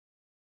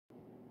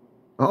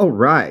All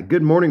right.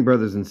 Good morning,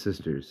 brothers and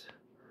sisters.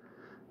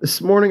 This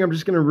morning, I'm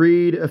just going to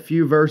read a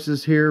few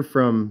verses here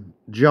from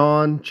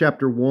John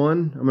chapter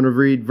 1. I'm going to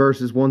read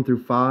verses 1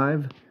 through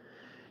 5.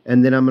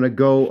 And then I'm going to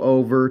go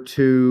over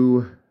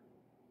to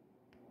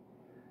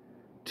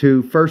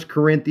 1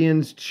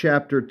 Corinthians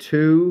chapter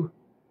 2,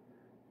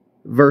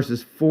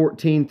 verses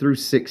 14 through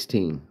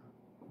 16.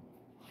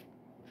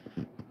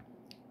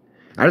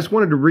 I just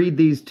wanted to read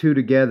these two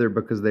together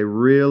because they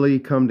really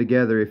come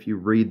together if you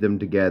read them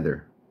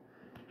together.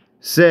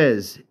 It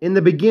says, "In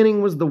the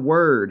beginning was the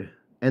Word,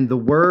 and the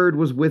Word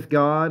was with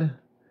God,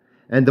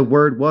 and the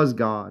Word was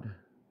God.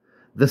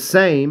 The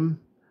same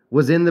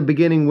was in the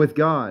beginning with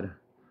God.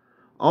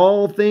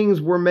 All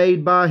things were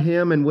made by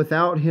Him, and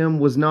without Him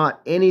was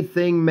not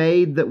anything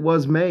made that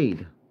was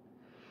made.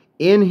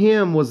 In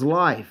Him was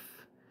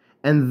life,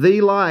 and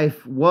the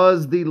life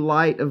was the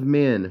light of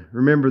men."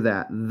 Remember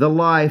that. The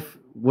life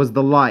was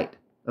the light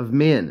of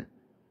men.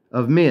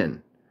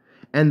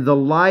 "And the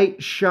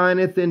light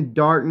shineth in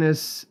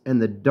darkness,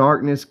 and the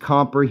darkness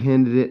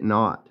comprehended it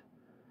not.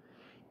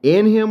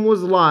 In Him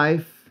was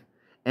life,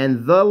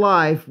 and the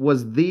life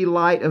was the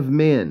light of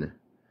men.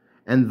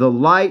 And the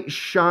light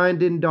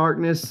shined in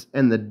darkness,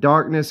 and the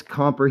darkness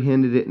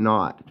comprehended it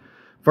not."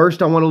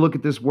 First, I want to look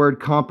at this word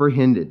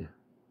comprehended.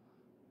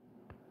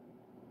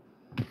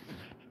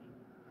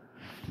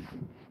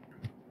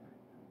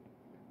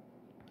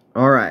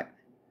 All right.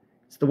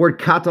 It's the word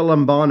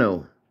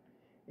katalambano,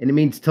 and it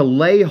means to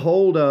lay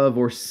hold of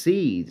or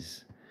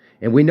seize.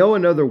 And we know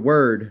another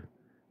word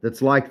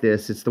that's like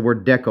this. It's the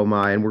word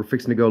dekomai, and we're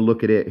fixing to go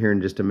look at it here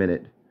in just a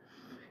minute. It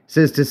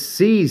says to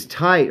seize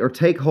tight or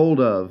take hold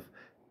of,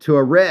 to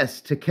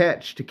arrest, to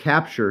catch, to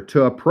capture,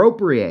 to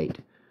appropriate.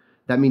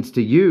 That means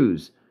to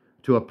use,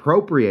 to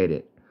appropriate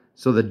it.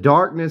 So the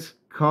darkness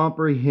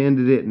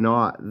comprehended it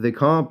not.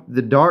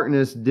 The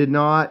darkness did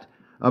not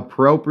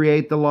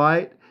appropriate the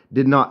light,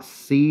 did not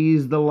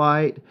seize the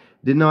light,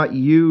 did not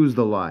use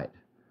the light.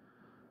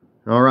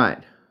 All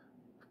right.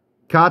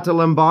 Kata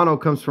lambano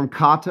comes from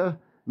kata,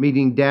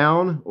 meaning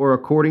down or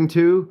according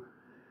to,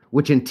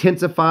 which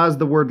intensifies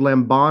the word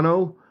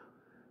lambano,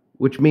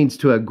 which means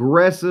to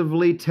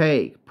aggressively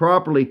take,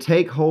 properly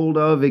take hold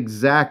of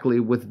exactly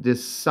with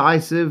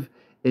decisive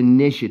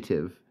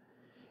initiative,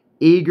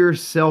 eager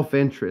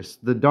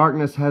self-interest. The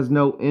darkness has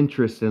no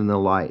interest in the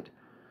light.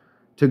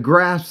 To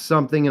grasp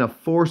something in a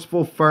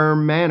forceful,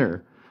 firm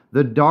manner.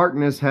 The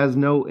darkness has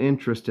no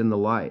interest in the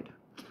light.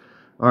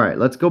 All right,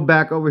 let's go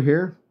back over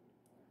here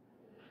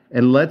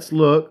and let's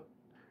look.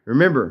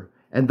 Remember,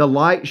 and the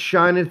light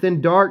shineth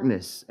in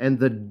darkness, and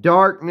the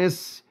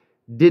darkness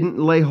didn't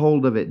lay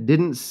hold of it,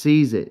 didn't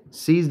seize it,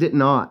 seized it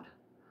not.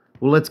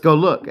 Well, let's go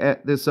look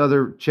at this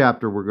other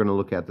chapter we're going to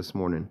look at this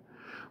morning.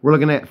 We're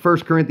looking at 1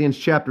 Corinthians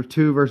chapter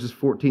 2, verses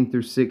 14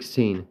 through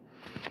 16.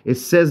 It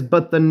says,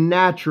 "But the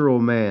natural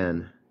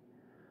man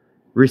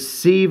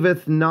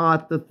receiveth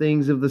not the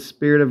things of the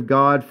Spirit of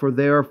God, for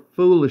they are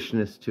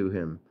foolishness to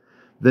him."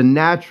 The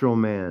natural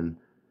man,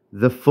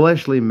 the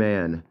fleshly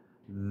man,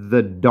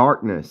 the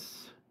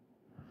darkness.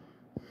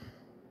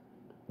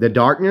 The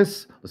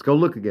darkness, let's go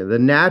look again. "The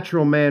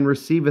natural man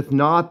receiveth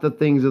not the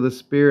things of the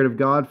Spirit of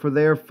God, for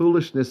they are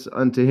foolishness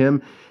unto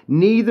him.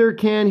 Neither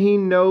can he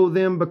know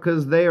them,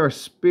 because they are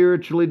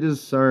spiritually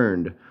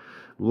discerned.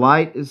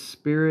 Light is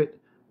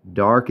spirit,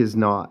 dark is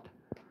not.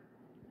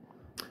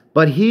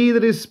 But he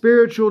that is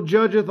spiritual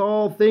judgeth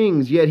all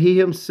things, yet he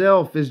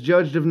himself is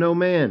judged of no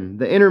man.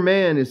 The inner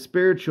man is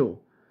spiritual,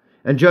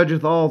 and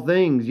judgeth all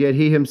things, yet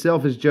he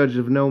himself is judged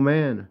of no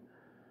man.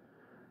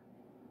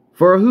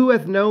 For who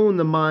hath known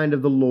the mind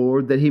of the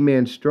Lord, that he may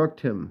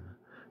instruct him?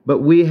 But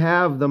we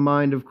have the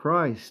mind of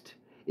Christ,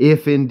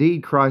 if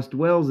indeed Christ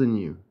dwells in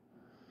you."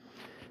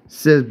 It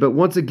says, but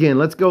once again,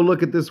 let's go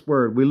look at this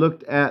word. We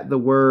looked at the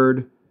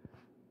word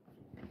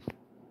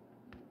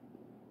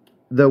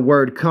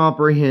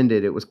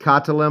comprehended. It was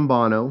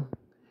katalambano.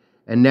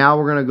 And now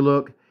we're going to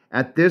look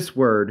at this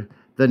word.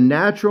 The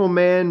natural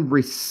man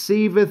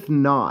receiveth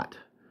not.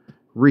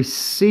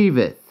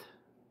 Receiveth.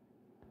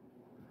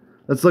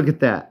 Let's look at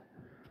that.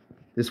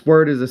 This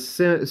word is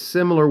a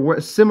similar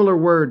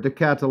word to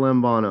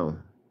katalambano.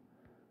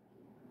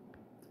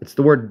 It's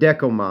the word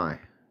dekomai.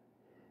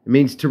 It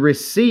means to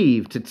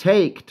receive, to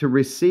take, to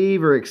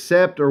receive or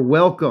accept or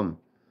welcome.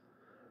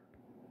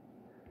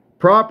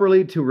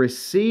 Properly to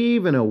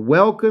receive in a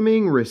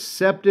welcoming,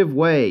 receptive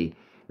way.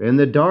 And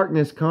the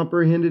darkness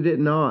comprehended it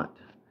not.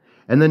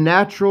 And the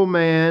natural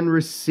man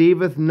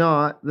receiveth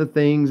not the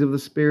things of the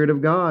Spirit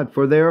of God,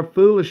 for they are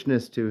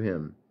foolishness to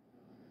him.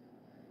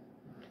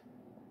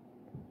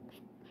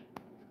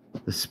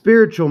 The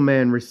spiritual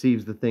man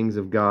receives the things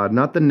of God,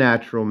 not the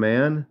natural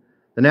man.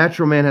 The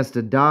natural man has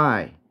to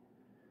die.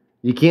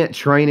 You can't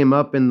train him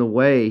up in the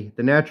way.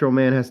 The natural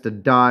man has to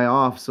die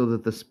off so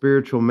that the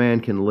spiritual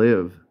man can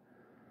live.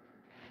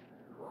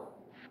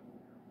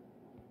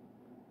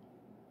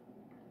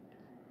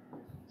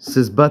 It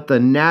says, "But the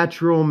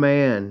natural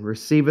man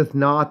receiveth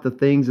not the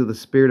things of the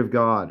Spirit of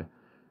God."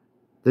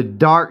 The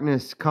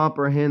darkness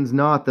comprehends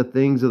not the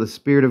things of the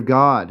Spirit of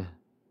God.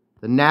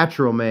 The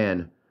natural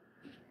man.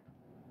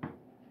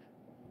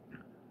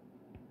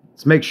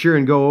 Let's make sure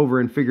and go over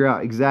and figure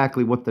out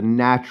exactly what the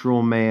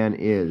natural man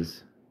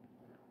is.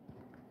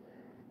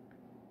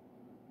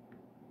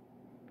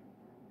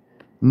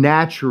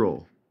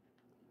 Natural,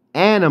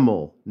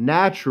 animal,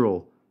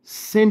 natural,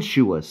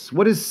 sensuous.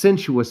 What does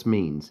sensuous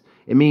means?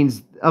 It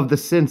means of the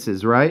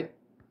senses, right?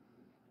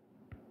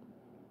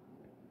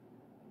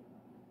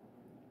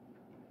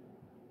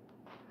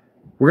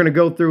 We're going to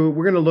go through,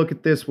 we're going to look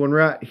at this one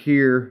right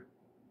here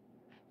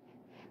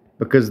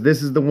because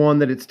this is the one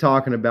that it's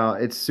talking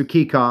about. It's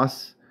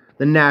psychikos,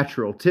 the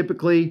natural.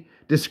 Typically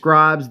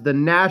describes the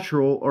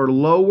natural or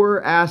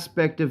lower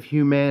aspect of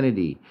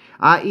humanity,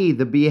 i.e.,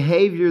 the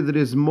behavior that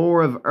is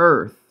more of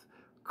earth,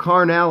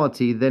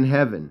 carnality, than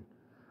heaven.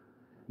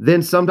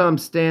 Then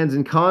sometimes stands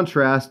in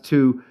contrast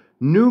to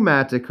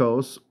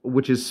pneumatikos,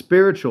 which is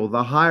spiritual,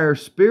 the higher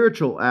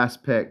spiritual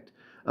aspect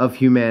of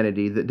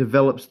humanity that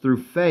develops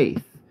through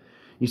faith.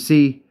 You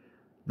see,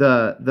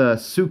 the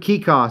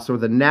psychikos, or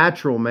the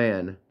natural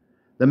man,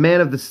 the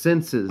man of the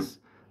senses,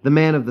 the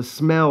man of the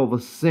smell, the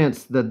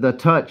sense, the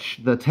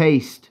touch, the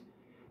taste,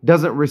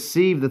 doesn't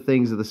receive the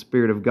things of the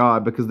Spirit of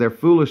God because they're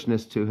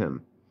foolishness to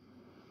him.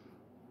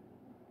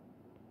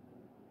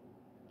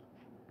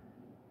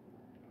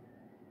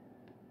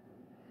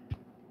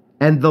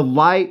 And the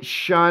light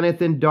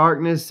shineth in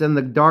darkness, and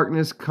the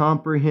darkness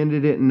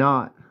comprehended it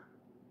not.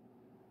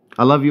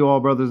 I love you all,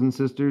 brothers and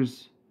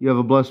sisters. You have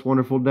a blessed,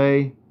 wonderful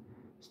day.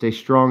 Stay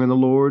strong in the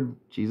Lord.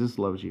 Jesus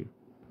loves you.